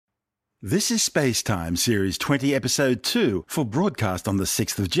This is Spacetime Series 20 Episode 2 for broadcast on the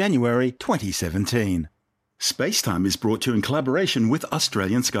 6th of January 2017. Spacetime is brought to you in collaboration with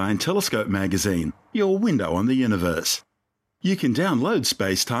Australian Sky and Telescope magazine, your window on the universe. You can download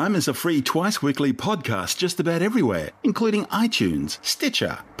Spacetime as a free twice-weekly podcast just about everywhere, including iTunes,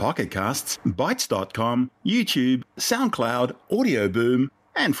 Stitcher, Pocket Casts, Bytes.com, YouTube, SoundCloud, Audio Boom,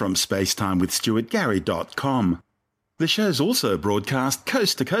 and from spacetimewithstuartgary.com. The show's also broadcast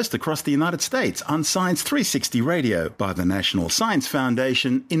coast to coast across the United States on Science 360 Radio by the National Science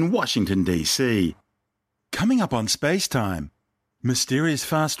Foundation in Washington, D.C. Coming up on Spacetime, mysterious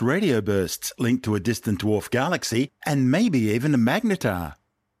fast radio bursts linked to a distant dwarf galaxy and maybe even a magnetar.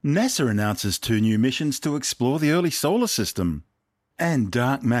 NASA announces 2 new missions to explore the early solar system. And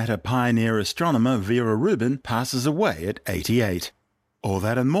dark matter pioneer astronomer Vera Rubin passes away at 88. All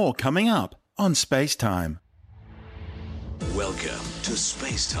that and more coming up on Spacetime. Welcome to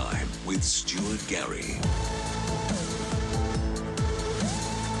Spacetime with Stuart Gary.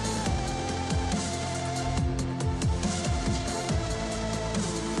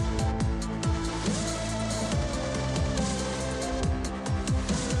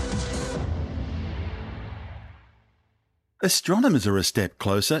 Astronomers are a step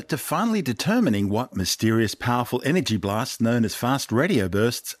closer to finally determining what mysterious powerful energy blasts known as fast radio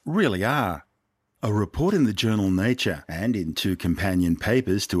bursts really are. A report in the journal Nature and in 2 companion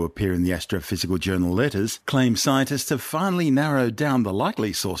papers to appear in the astrophysical journal Letters claim scientists have finally narrowed down the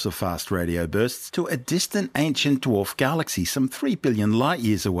likely source of fast radio bursts to a distant ancient dwarf galaxy some 3 billion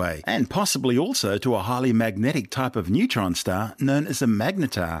light-years away, and possibly also to a highly magnetic type of neutron star known as a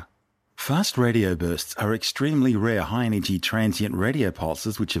magnetar. Fast radio bursts are extremely rare high-energy transient radio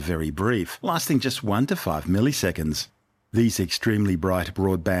pulses which are very brief, lasting just 1 to 5 milliseconds. These extremely bright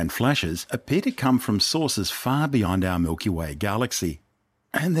broadband flashes appear to come from sources far beyond our Milky Way galaxy.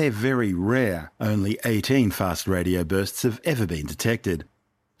 And they're very rare. Only 18 fast radio bursts have ever been detected.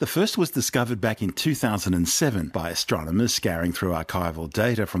 The first was discovered back in 2007 by astronomers scouring through archival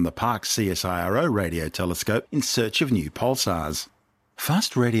data from the Parkes CSIRO radio telescope in search of new pulsars.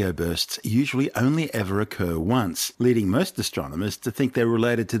 Fast radio bursts usually only ever occur once, leading most astronomers to think they're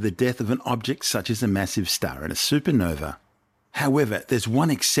related to the death of an object such as a massive star in a supernova. However, there's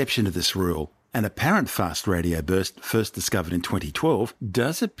one exception to this rule. An apparent fast radio burst, first discovered in 2012,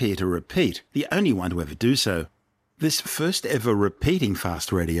 does appear to repeat, the only one to ever do so. This first ever repeating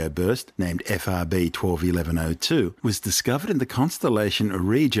fast radio burst, named FRB 121102, was discovered in the constellation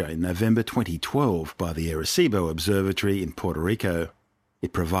Auriga in November 2012 by the Arecibo Observatory in Puerto Rico.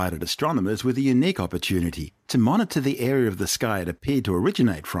 It provided astronomers with a unique opportunity to monitor the area of the sky it appeared to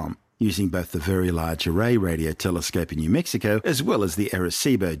originate from, using both the Very Large Array radio telescope in New Mexico as well as the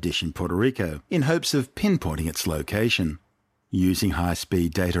Arecibo dish in Puerto Rico, in hopes of pinpointing its location. Using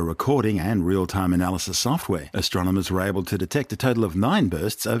high-speed data recording and real-time analysis software, astronomers were able to detect a total of 9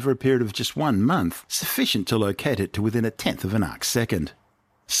 bursts over a period of just 1 month, sufficient to locate it to within 1/10 of an arc-second.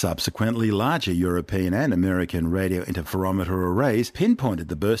 Subsequently, larger European and American radio interferometer arrays pinpointed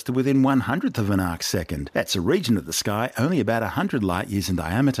the burst to within 1/100th of an arc-second. That's a region of the sky only about 100 light-years in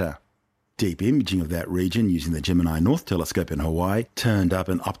diameter. Deep imaging of that region using the Gemini North Telescope in Hawaii turned up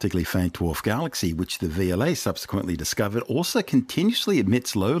an optically faint dwarf galaxy which the VLA subsequently discovered also continuously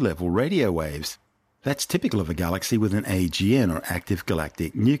emits low-level radio waves. That's typical of a galaxy with an AGN or active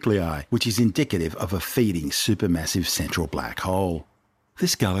galactic nuclei, which is indicative of a feeding supermassive central black hole.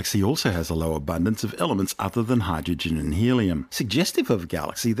 This galaxy also has a low abundance of elements other than hydrogen and helium, suggestive of a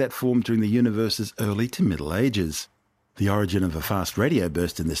galaxy that formed during the universe's early to Middle Ages. The origin of a fast radio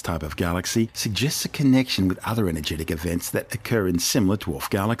burst in this type of galaxy suggests a connection with other energetic events that occur in similar dwarf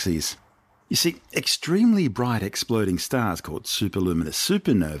galaxies. You see, extremely bright exploding stars called superluminous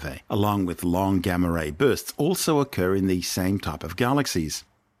supernovae, along with long gamma-ray bursts, also occur in these same type of galaxies.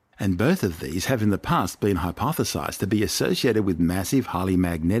 And both of these have in the past been hypothesized to be associated with massive, highly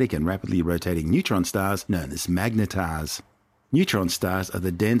magnetic and rapidly rotating neutron stars known as magnetars. Neutron stars are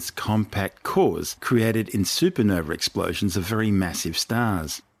the dense, compact cores created in supernova explosions of very massive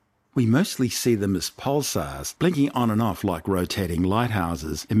stars. We mostly see them as pulsars, blinking on and off like rotating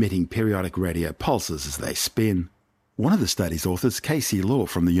lighthouses, emitting periodic radio pulses as they spin. One of the study's authors, Casey Law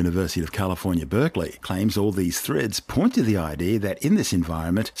from the University of California, Berkeley, claims all these threads point to the idea that in this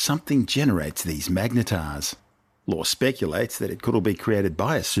environment, something generates these magnetars. Law speculates that it could all be created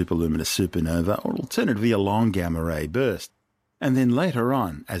by a superluminous supernova or alternatively a long gamma-ray burst. And then later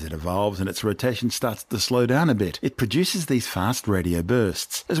on, as it evolves and its rotation starts to slow down a bit, it produces these fast radio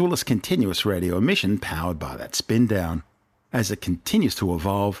bursts, as well as continuous radio emission powered by that spin down. As it continues to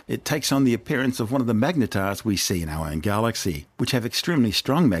evolve, it takes on the appearance of one of the magnetars we see in our own galaxy, which have extremely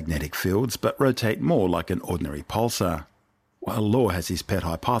strong magnetic fields but rotate more like an ordinary pulsar. While Lohr has his pet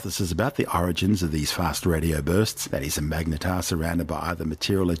hypothesis about the origins of these fast radio bursts, that is, a magnetar surrounded by either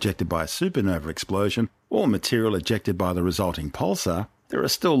material ejected by a supernova explosion or material ejected by the resulting pulsar, there are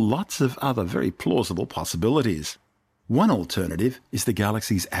still lots of other very plausible possibilities. One alternative is the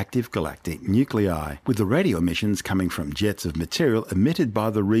galaxy's active galactic nuclei, with the radio emissions coming from jets of material emitted by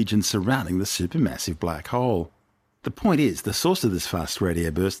the region surrounding the supermassive black hole. The point is, the source of this fast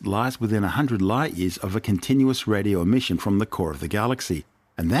radio burst lies within 100 light-years of a continuous radio emission from the core of the galaxy,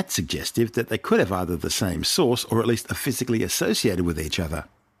 and that's suggestive that they could have either the same source or at least are physically associated with each other.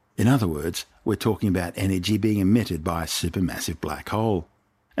 In other words, we're talking about energy being emitted by a supermassive black hole.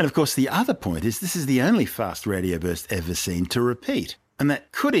 And of course the other point is this is the only fast radio burst ever seen to repeat. And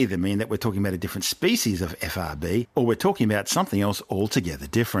that could either mean that we're talking about a different species of FRB, or we're talking about something else altogether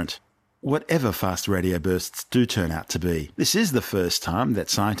different. Whatever fast radio bursts do turn out to be, this is the first time that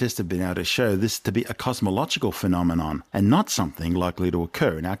scientists have been able to show this to be a cosmological phenomenon, and not something likely to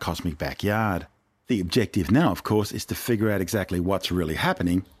occur in our cosmic backyard. The objective now, of course, is to figure out exactly what's really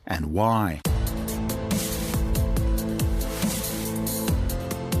happening and why.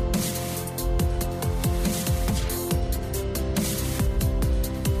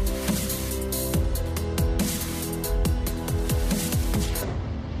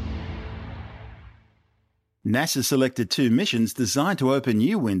 NASA selected 2 missions designed to open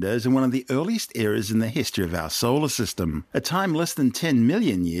new windows in one of the earliest eras in the history of our solar system, a time less than 10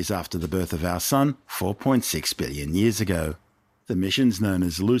 million years after the birth of our Sun, 4.6 billion years ago. The missions, known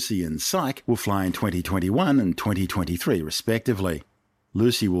as Lucy and Psyche, will fly in 2021 and 2023 respectively.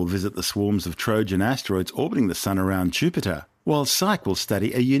 Lucy will visit the swarms of Trojan asteroids orbiting the Sun around Jupiter, while Psyche will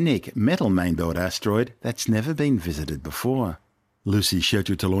study a unique metal main-belt asteroid that's never been visited before. Lucy is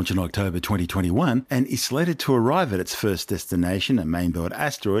scheduled to launch in October 2021 and is slated to arrive at its first destination, a main-belt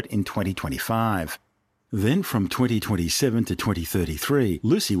asteroid, in 2025. Then from 2027 to 2033,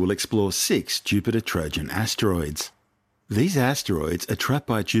 Lucy will explore 6 Jupiter-Trojan asteroids. These asteroids are trapped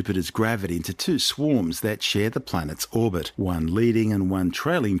by Jupiter's gravity into 2 swarms that share the planet's orbit, one leading and one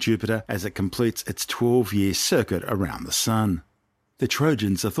trailing Jupiter as it completes its 12-year circuit around the Sun. The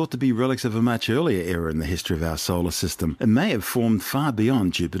Trojans are thought to be relics of a much earlier era in the history of our solar system and may have formed far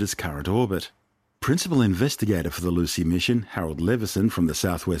beyond Jupiter's current orbit. Principal investigator for the Lucy mission, Harold Levison from the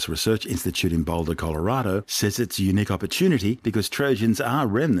Southwest Research Institute in Boulder, Colorado, says it's a unique opportunity because Trojans are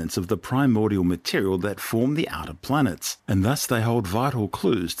remnants of the primordial material that formed the outer planets, and thus they hold vital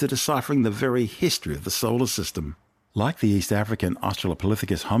clues to deciphering the very history of the solar system. Like the East African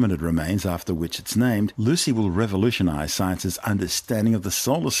Australopithecus hominid remains after which it's named, Lucy will revolutionize science's understanding of the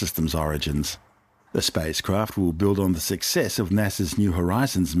solar system's origins. The spacecraft will build on the success of NASA's New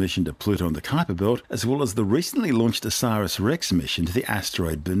Horizons mission to Pluto and the Kuiper Belt, as well as the recently launched OSIRIS-REx mission to the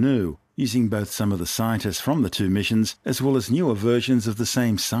asteroid Bennu, using both some of the scientists from the 2 missions, as well as newer versions of the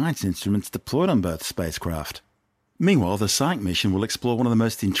same science instruments deployed on both spacecraft. Meanwhile, the Psyche mission will explore one of the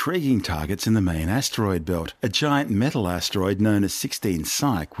most intriguing targets in the main asteroid belt, a giant metal asteroid known as 16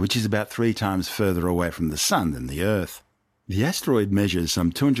 Psyche, which is about 3 times further away from the Sun than the Earth. The asteroid measures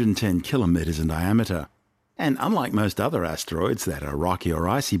some 210 kilometers in diameter. And unlike most other asteroids that are rocky or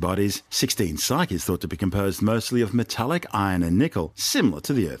icy bodies, 16 Psyche is thought to be composed mostly of metallic iron and nickel, similar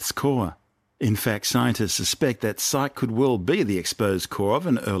to the Earth's core. In fact, scientists suspect that Psyche could well be the exposed core of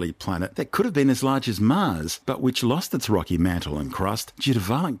an early planet that could have been as large as Mars, but which lost its rocky mantle and crust due to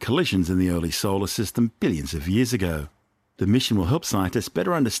violent collisions in the early solar system billions of years ago. The mission will help scientists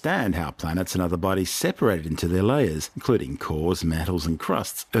better understand how planets and other bodies separated into their layers, including cores, mantles and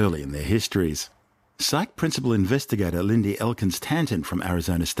crusts, early in their histories. Psyche principal investigator Lindy Elkins-Tanton from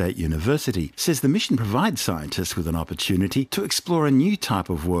Arizona State University says the mission provides scientists with an opportunity to explore a new type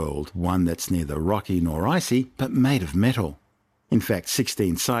of world, one that's neither rocky nor icy, but made of metal. In fact,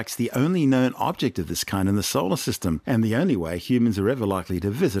 16 Psyche's the only known object of this kind in the solar system, and the only way humans are ever likely to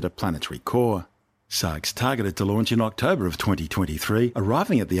visit a planetary core. Psyche's targeted to launch in October of 2023,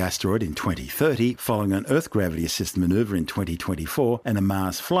 arriving at the asteroid in 2030, following an Earth gravity assist maneuver in 2024 and a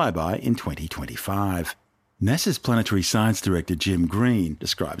Mars flyby in 2025. NASA's Planetary Science Director Jim Green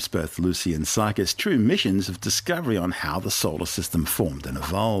describes both Lucy and Psyche as true missions of discovery on how the solar system formed and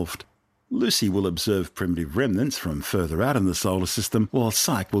evolved. Lucy will observe primitive remnants from further out in the solar system, while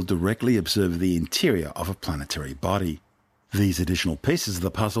Psyche will directly observe the interior of a planetary body. These additional pieces of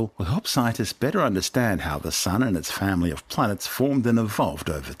the puzzle will help scientists better understand how the Sun and its family of planets formed and evolved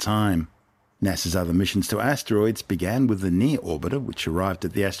over time. NASA's other missions to asteroids began with the Near Orbiter, which arrived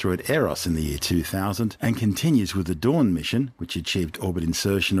at the asteroid Eros in the year 2000, and continues with the Dawn mission, which achieved orbit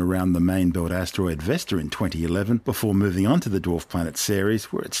insertion around the main belt asteroid Vesta in 2011 before moving on to the dwarf planet Ceres,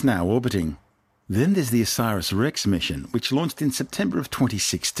 where it's now orbiting. Then there's the OSIRIS-REx mission, which launched in September of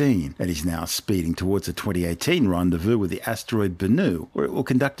 2016 and is now speeding towards a 2018 rendezvous with the asteroid Bennu, where it will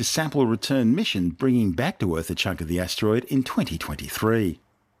conduct a sample return mission bringing back to Earth a chunk of the asteroid in 2023.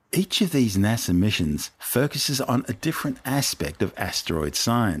 Each of these NASA missions focuses on a different aspect of asteroid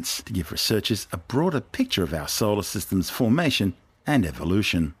science to give researchers a broader picture of our solar system's formation and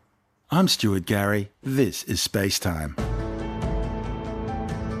evolution. I'm Stuart Gary. This is Space Time.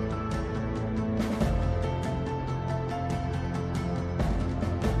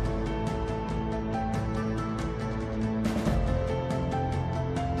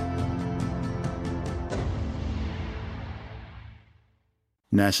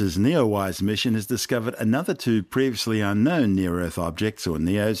 NASA's NEOWISE mission has discovered another two previously unknown near-Earth objects, or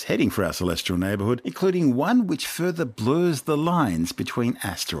NEOs, heading for our celestial neighbourhood, including one which further blurs the lines between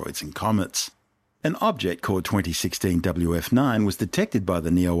asteroids and comets. An object called 2016 WF9 was detected by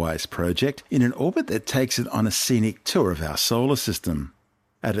the NEOWISE project in an orbit that takes it on a scenic tour of our solar system.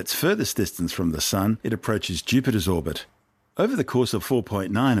 At its furthest distance from the Sun, it approaches Jupiter's orbit. Over the course of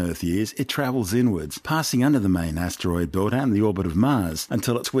 4.9 Earth years, it travels inwards, passing under the main asteroid belt and the orbit of Mars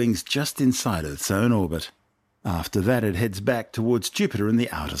until it swings just inside Earth's own orbit. After that, it heads back towards Jupiter in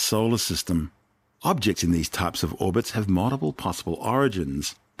the outer solar system. Objects in these types of orbits have multiple possible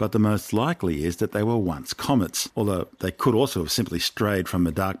origins, but the most likely is that they were once comets, although they could also have simply strayed from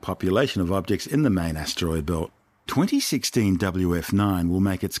a dark population of objects in the main asteroid belt. 2016 WF9 will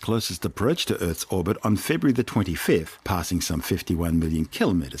make its closest approach to Earth's orbit on February the 25th, passing some 51 million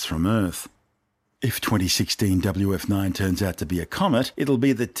kilometres from Earth. If 2016 WF9 turns out to be a comet, it'll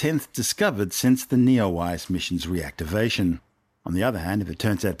be the 10th discovered since the NEOWISE mission's reactivation. On the other hand, if it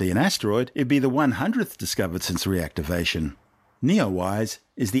turns out to be an asteroid, it'd be the 100th discovered since reactivation. NEOWISE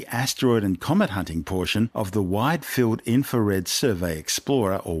is the asteroid and comet hunting portion of the Wide Field Infrared Survey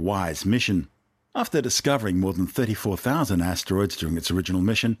Explorer, or WISE mission. After discovering more than 34,000 asteroids during its original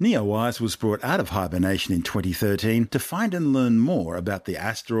mission, NEOWISE was brought out of hibernation in 2013 to find and learn more about the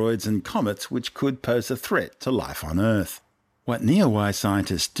asteroids and comets which could pose a threat to life on Earth. What NEOWISE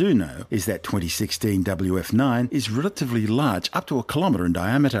scientists do know is that 2016 WF9 is relatively large, up to 1 kilometre in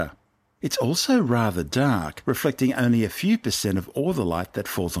diameter. It's also rather dark, reflecting only a few % of all the light that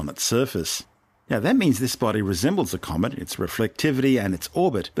falls on its surface. Now, that means this body resembles a comet, its reflectivity and its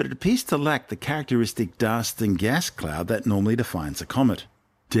orbit, but it appears to lack the characteristic dust and gas cloud that normally defines a comet.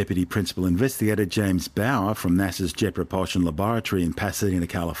 Deputy Principal Investigator James Bauer from NASA's Jet Propulsion Laboratory in Pasadena,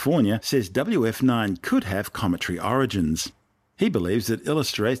 California, says WF9 could have cometary origins. He believes it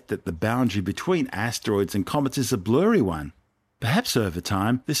illustrates that the boundary between asteroids and comets is a blurry one. Perhaps over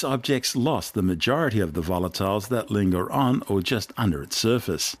time, this object's lost the majority of the volatiles that linger on or just under its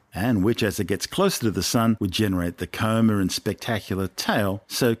surface, and which, as it gets closer to the Sun, would generate the coma and spectacular tail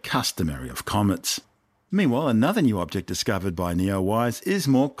so customary of comets. Meanwhile, another new object discovered by NEOWISE is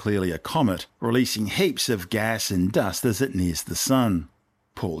more clearly a comet, releasing heaps of gas and dust as it nears the Sun.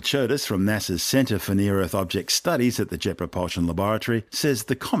 Paul Chodas from NASA's Center for Near-Earth Object Studies at the Jet Propulsion Laboratory says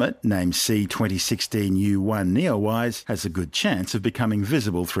the comet, named C2016U1 NEOWISE, has a good chance of becoming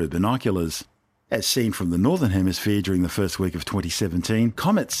visible through binoculars. As seen from the Northern Hemisphere during the first week of 2017,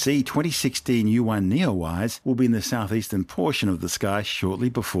 comet C2016U1 NEOWISE will be in the southeastern portion of the sky shortly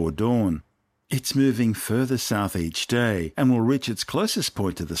before dawn. It's moving further south each day and will reach its closest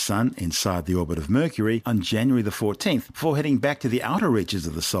point to the Sun inside the orbit of Mercury on January the 14th before heading back to the outer reaches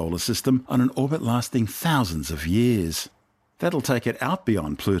of the solar system on an orbit lasting thousands of years. That'll take it out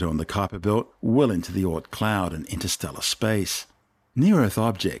beyond Pluto and the Kuiper Belt, well into the Oort cloud and interstellar space. Near-Earth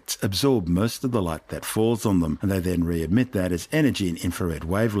objects absorb most of the light that falls on them, and they then re-emit that as energy in infrared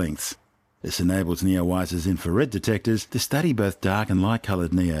wavelengths. This enables NEOWISE's infrared detectors to study both dark and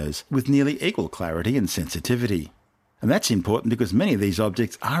light-coloured NEOs with nearly equal clarity and sensitivity. And that's important because many of these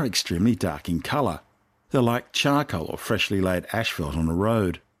objects are extremely dark in colour. They're like charcoal or freshly laid asphalt on a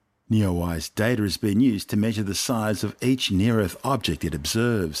road. NEOWISE data has been used to measure the size of each near-Earth object it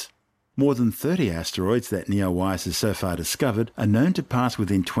observes. More than 30 asteroids that NEOWISE has so far discovered are known to pass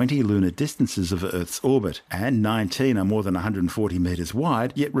within 20 lunar distances of Earth's orbit, and 19 are more than 140 metres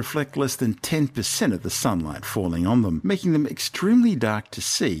wide, yet reflect less than 10% of the sunlight falling on them, making them extremely dark to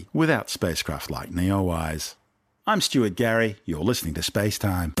see without spacecraft like NEOWISE. I'm Stuart Gary, you're listening to Space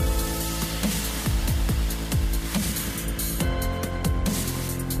Time.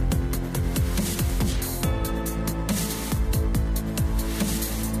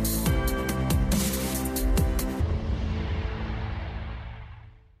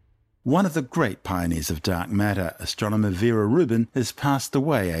 One of the great pioneers of dark matter, astronomer Vera Rubin, has passed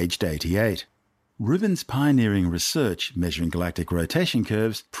away aged 88. Rubin's pioneering research, measuring galactic rotation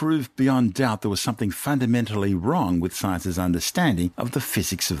curves, proved beyond doubt there was something fundamentally wrong with science's understanding of the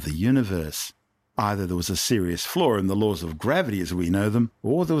physics of the universe. Either there was a serious flaw in the laws of gravity as we know them,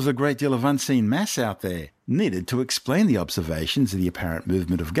 or there was a great deal of unseen mass out there, needed to explain the observations of the apparent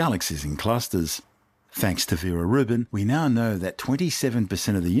movement of galaxies in clusters. Thanks to Vera Rubin, we now know that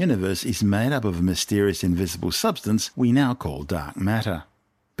 27% of the universe is made up of a mysterious invisible substance we now call dark matter.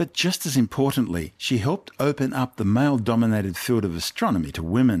 But just as importantly, she helped open up the male-dominated field of astronomy to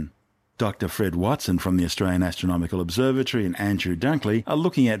women. Dr. Fred Watson from the Australian Astronomical Observatory and Andrew Dunkley are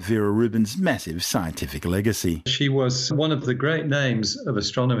looking at Vera Rubin's massive scientific legacy. She was one of the great names of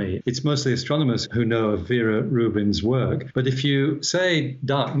astronomy. It's mostly astronomers who know of Vera Rubin's work. But if you say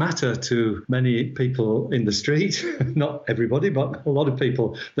dark matter to many people in the street, not everybody, but a lot of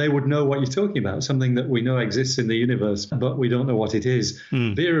people, they would know what you're talking about, something that we know exists in the universe, but we don't know what it is.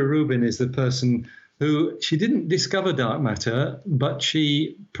 Vera Rubin is the person who, she didn't discover dark matter, but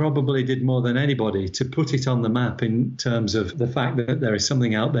she probably did more than anybody to put it on the map in terms of the fact that there is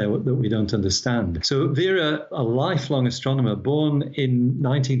something out there that we don't understand. So Vera, a lifelong astronomer, born in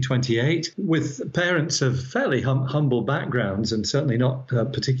 1928, with parents of fairly humble backgrounds and certainly not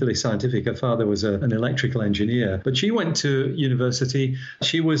particularly scientific. Her father was an electrical engineer, but she went to university.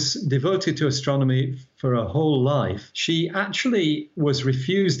 She was devoted to astronomy for her whole life. She actually was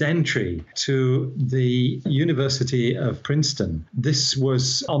refused entry to the University of Princeton. This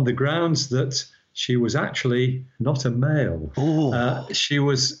was on the grounds that she was actually not a male. She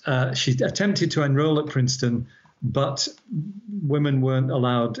attempted to enroll at Princeton, but women weren't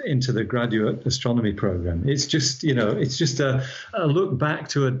allowed into the graduate astronomy program. It's just a look back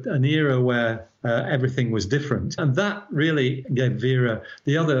to an era where everything was different. And that really gave Vera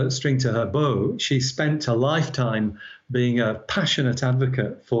the other string to her bow. She spent a lifetime being a passionate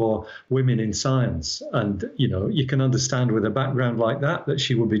advocate for women in science. And, you can understand with a background like that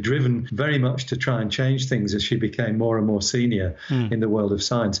she would be driven very much to try and change things as she became more and more senior in the world of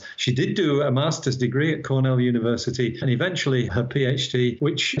science. She did do a master's degree at Cornell University and eventually her PhD,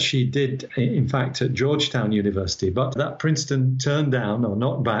 which she did, in fact, at Georgetown University. But that Princeton turned down or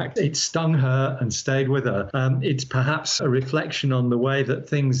knocked back. It stung her and stayed with her. It's perhaps a reflection on the way that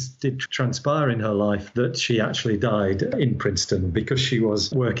things did transpire in her life that she actually died in Princeton because she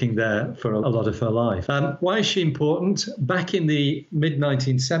was working there for a lot of her life. Why is she important? Back in the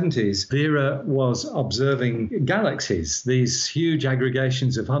mid-1970s, Vera was observing galaxies, these huge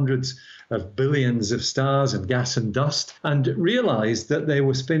aggregations of hundreds of billions of stars and gas and dust, and realized that they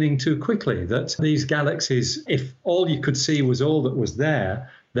were spinning too quickly, that these galaxies, if all you could see was all that was there,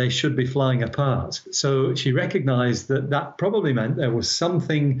 they should be flying apart. So she recognized that probably meant there was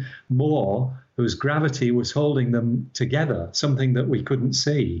something more whose gravity was holding them together, something that we couldn't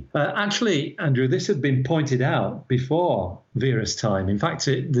see. Actually, Andrew, this had been pointed out before Vera's time. In fact,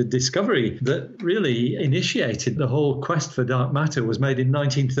 the discovery that really initiated the whole quest for dark matter was made in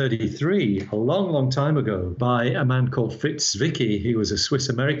 1933, a long, long time ago, by a man called Fritz Zwicky. He was a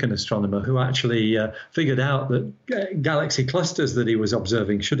Swiss-American astronomer who actually figured out that galaxy clusters that he was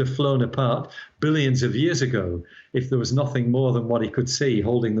observing should have flown apart billions of years ago if there was nothing more than what he could see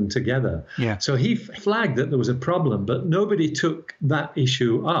holding them together. Yeah. So he flagged that there was a problem, but nobody took that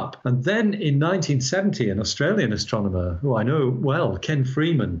issue up. And then in 1970, an Australian astronomer who I know well, Ken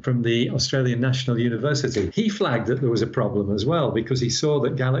Freeman from the Australian National University, he flagged that there was a problem as well because he saw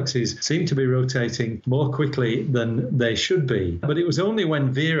that galaxies seemed to be rotating more quickly than they should be. But it was only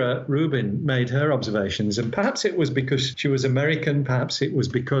when Vera Rubin made her observations, and perhaps it was because she was American, perhaps it was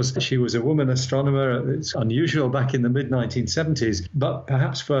because she was a woman astronomer. It's unusual back in the mid-1970s, but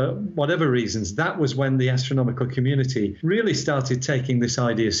perhaps for whatever reasons, that was when the astronomical community really started taking this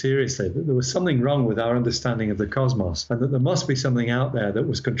idea seriously, that there was something wrong with our understanding of the cosmos and that there must be something out there that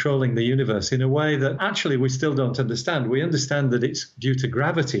was controlling the universe in a way that actually we still don't understand. We understand that it's due to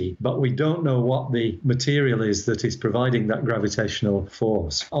gravity, but we don't know what the material is that is providing that gravitational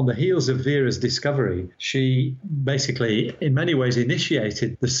force. On the heels of Vera's discovery, she basically, in many ways,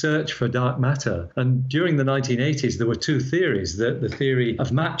 initiated the search for dark matter. And during the 1980s, there were two theories. The theory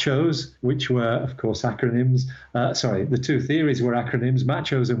of MACHOs, which were, of course, acronyms. The two theories were acronyms,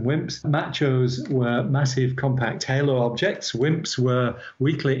 MACHOs and WIMPs. MACHOs were massive compact halo objects. WIMPs were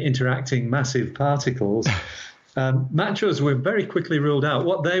weakly interacting massive particles. Matros were very quickly ruled out.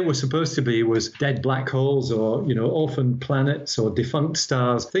 What they were supposed to be was dead black holes or, orphan planets or defunct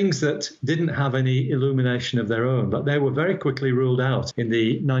stars, things that didn't have any illumination of their own. But they were very quickly ruled out in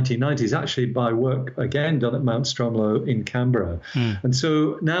the 1990s, actually by work, again, done at Mount Stromlo in Canberra. And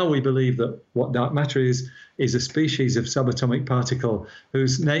so now we believe that what dark matter is a species of subatomic particle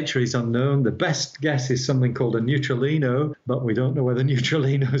whose nature is unknown. The best guess is something called a neutralino, but we don't know whether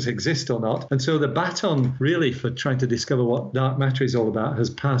neutralinos exist or not. And so the baton, really, for trying to discover what dark matter is all about has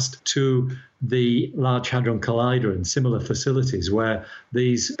passed to the Large Hadron Collider and similar facilities where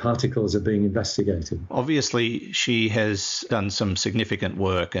these particles are being investigated. Obviously, she has done some significant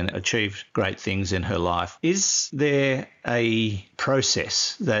work and achieved great things in her life. Is there a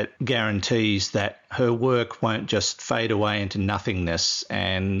process that guarantees that her work won't just fade away into nothingness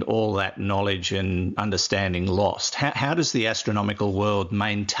and all that knowledge and understanding lost? How does the astronomical world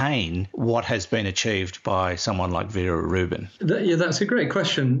maintain what has been achieved by someone like Vera Rubin? Yeah, that's a great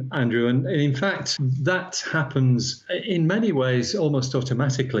question, Andrew. And in fact, that happens in many ways almost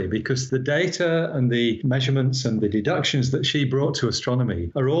automatically because the data and the measurements and the deductions that she brought to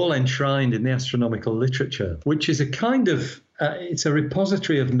astronomy are all enshrined in the astronomical literature, which is a kind of it's a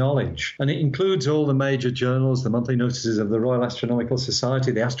repository of knowledge, and it includes all the major journals, the monthly notices of the Royal Astronomical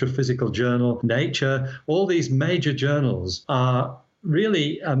Society, the Astrophysical Journal, Nature. All these major journals are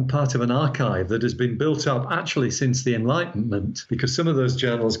really part of an archive that has been built up actually since the Enlightenment, because some of those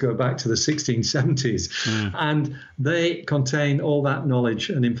journals go back to the 1670s, and they contain all that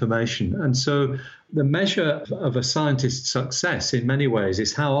knowledge and information. And so the measure of a scientist's success in many ways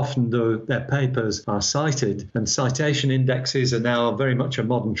is how often their papers are cited. And citation indexes are now very much a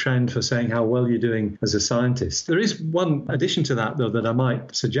modern trend for saying how well you're doing as a scientist. There is one addition to that, though, that I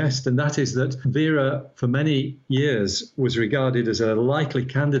might suggest, and that is that Vera, for many years, was regarded as a likely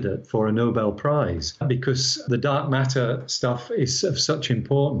candidate for a Nobel Prize because the dark matter stuff is of such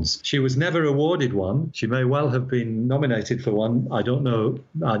importance. She was never awarded one. She may well have been nominated for one. I don't know.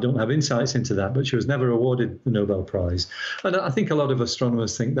 I don't have insights into that, but she was never awarded the Nobel Prize. And I think a lot of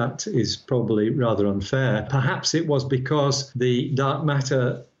astronomers think that is probably rather unfair. Perhaps it was because the dark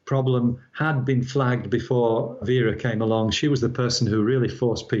matter problem had been flagged before Vera came along. She was the person who really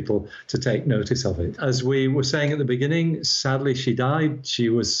forced people to take notice of it. As we were saying at the beginning, sadly she died. She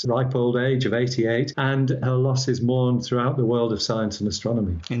was ripe old age of 88, and her loss is mourned throughout the world of science and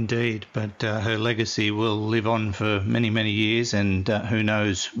astronomy. Indeed, but her legacy will live on for many, many years, and who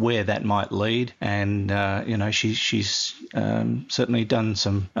knows where that might lead. And, she's certainly done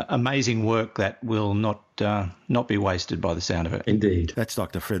some amazing work that will not be wasted by the sound of it. Indeed. That's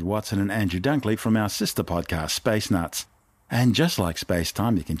Dr. Fred Watson and Andrew Dunkley from our sister podcast, Space Nuts. And just like Space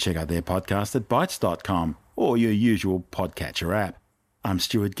Time, you can check out their podcast at Bytes.com or your usual podcatcher app. I'm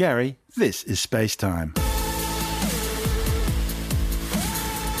Stuart Gary. This is Space Time.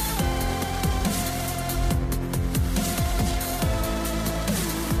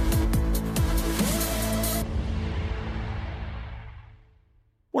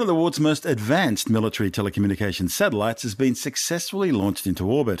 One of the world's most advanced military telecommunications satellites has been successfully launched into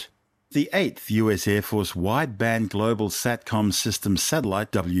orbit. The 8th US Air Force Wideband Global Satcom System satellite,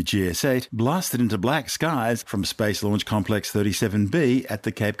 WGS-8, blasted into black skies from Space Launch Complex 37B at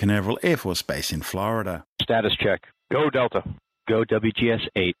the Cape Canaveral Air Force Base in Florida. Status check. Go Delta. Go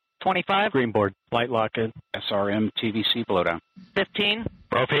WGS-8. 25. Green board. Light lock-in. SRM TVC blowdown. 15.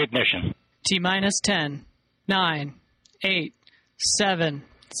 Prophy ignition. T-minus 10, 9, 8, 7,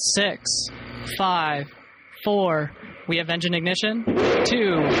 6, 5, 4. We have engine ignition. 2,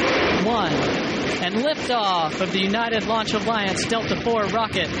 1. And liftoff of the United Launch Alliance Delta IV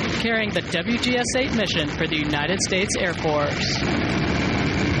rocket carrying the WGS-8 mission for the United States Air Force.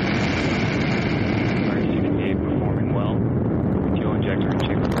 R68 performing well. Fuel injector and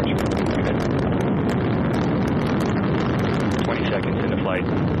chamber pressure. Good. 20 seconds into flight.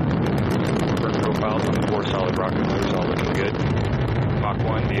 Burn profiles on the 4 solid rocket motors all looking good. Mach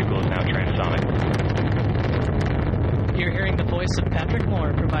 1 vehicle is now transonic. You're hearing the voice of Patrick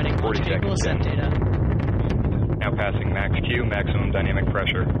Moore providing launch vehicle ascent data. Now passing max Q, maximum dynamic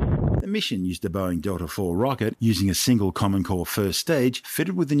pressure. The mission used a Boeing Delta IV rocket using a single Common Core first stage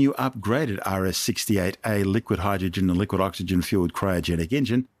fitted with the new upgraded RS-68A liquid hydrogen and liquid oxygen fueled cryogenic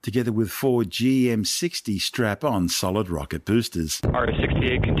engine, together with 4 GM-60 strap-on solid rocket boosters.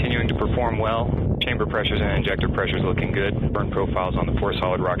 RS-68 continuing to perform well. Chamber pressures and injector pressures looking good. Burn profiles on the 4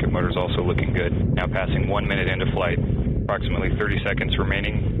 solid rocket motors also looking good. Now passing 1 minute into flight. Approximately 30 seconds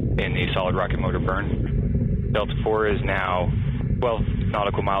remaining in the solid rocket motor burn. Delta IV is now 12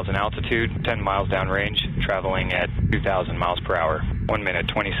 nautical miles in altitude, 10 miles downrange, traveling at 2,000 miles per hour. 1 minute,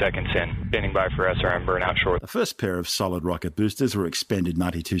 20 seconds in. Standing by for SRM burnout shortly. The first pair of solid rocket boosters were expended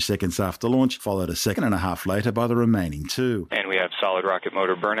 92 seconds after launch, followed a second and a half later by the remaining two. And we have solid rocket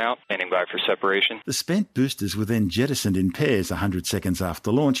motor burnout. Standing by for separation. The spent boosters were then jettisoned in pairs 100 seconds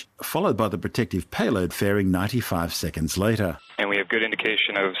after launch, followed by the protective payload fairing 95 seconds later. And we have good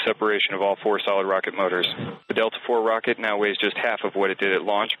indication of separation of all 4 solid rocket motors. The Delta IV rocket now weighs just half of what it did at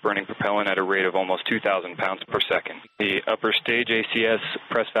launch, burning propellant at a rate of almost 2,000 pounds per second. The upper stage ACS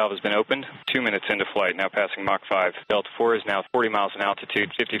press valve has been opened. 2 minutes into flight, now passing Mach 5. Delta IV is now 40 miles in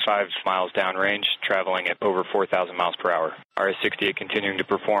altitude, 55 miles downrange, traveling at over 4,000 miles per hour. RS-68 continuing to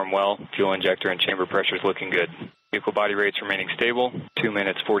perform well. Fuel injector and chamber pressures looking good. Vehicle body rates remaining stable, 2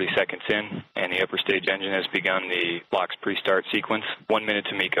 minutes 40 seconds in, and the upper stage engine has begun the LOX pre-start sequence. 1 minute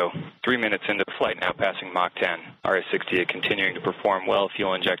to MECO. 3 minutes into flight, now passing Mach 10. RS-68 continuing to perform well.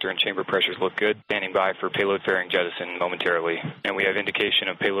 Fuel injector and chamber pressures look good. Standing by for payload fairing jettison momentarily. And we have indication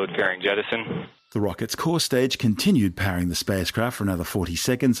of payload fairing jettison. The rocket's core stage continued powering the spacecraft for another 40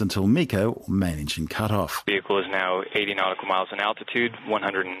 seconds until MECO, or main engine cutoff. Vehicle is now 80 nautical miles in altitude,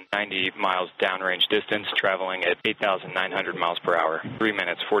 190 miles downrange distance, traveling at 8,900 miles per hour. 3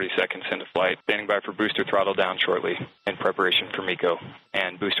 minutes, 40 seconds into flight. Standing by for booster throttle down shortly in preparation for MECO.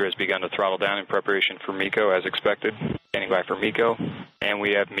 And booster has begun to throttle down in preparation for MECO as expected. Standing by for MECO. And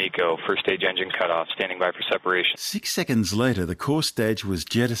we have MECO, first stage engine cutoff, standing by for separation. 6 seconds later, the core stage was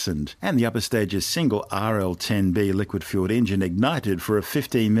jettisoned, and the upper stage's single RL-10B liquid-fueled engine ignited for a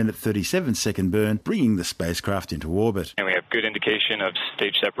 15-minute 37-second burn, bringing the spacecraft into orbit. And we have good indication of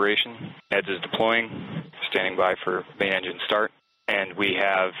stage separation. NEDS is deploying, standing by for main engine start. And we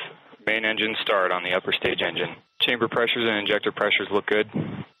have main engine start on the upper stage engine. Chamber pressures and injector pressures look good.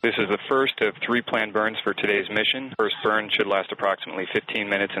 This is the first of 3 planned burns for today's mission. First burn should last approximately 15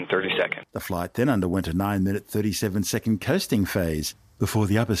 minutes and 30 seconds. The flight then underwent a 9-minute 37-second coasting phase before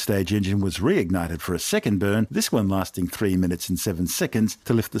the upper stage engine was reignited for a second burn, this one lasting 3 minutes and 7 seconds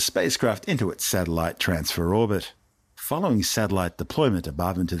to lift the spacecraft into its satellite transfer orbit. Following satellite deployment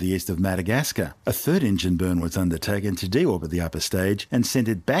above and to the east of Madagascar, a third engine burn was undertaken to deorbit the upper stage and send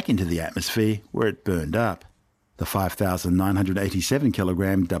it back into the atmosphere where it burned up. The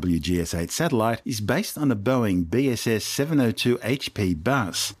 5,987-kilogram WGS-8 satellite is based on a Boeing BSS 702HP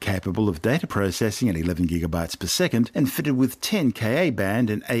bus, capable of data processing at 11 gigabytes per second and fitted with 10 Ka-band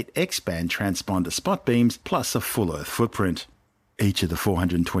and 8 X-band transponder spot beams, plus a full Earth footprint. Each of the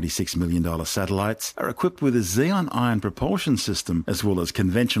 $426 million satellites are equipped with a Xeon ion propulsion system, as well as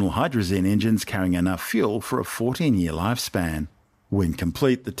conventional hydrazine engines carrying enough fuel for a 14-year lifespan. When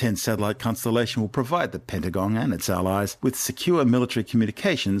complete, the 10-satellite constellation will provide the Pentagon and its allies with secure military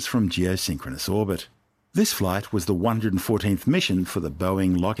communications from geosynchronous orbit. This flight was the 114th mission for the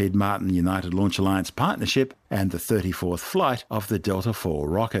Boeing Lockheed Martin United Launch Alliance partnership and the 34th flight of the Delta IV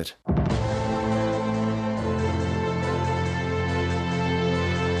rocket.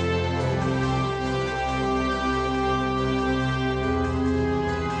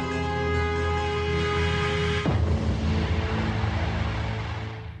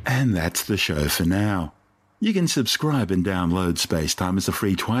 And that's the show for now. You can subscribe and download Spacetime as a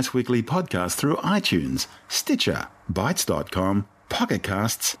free twice-weekly podcast through iTunes, Stitcher, Bytes.com, Pocket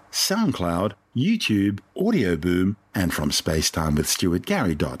Casts, SoundCloud, YouTube, Audio Boom, and from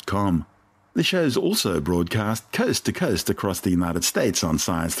SpacetimeWithStuartGary.com. The show's also broadcast coast to coast across the United States on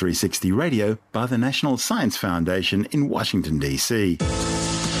Science 360 Radio by the National Science Foundation in Washington, D.C.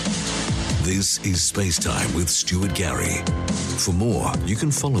 This is Spacetime with Stuart Gary. For more, you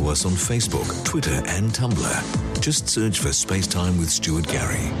can follow us on Facebook, Twitter, and Tumblr. Just search for Spacetime with Stuart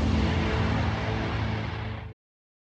Gary.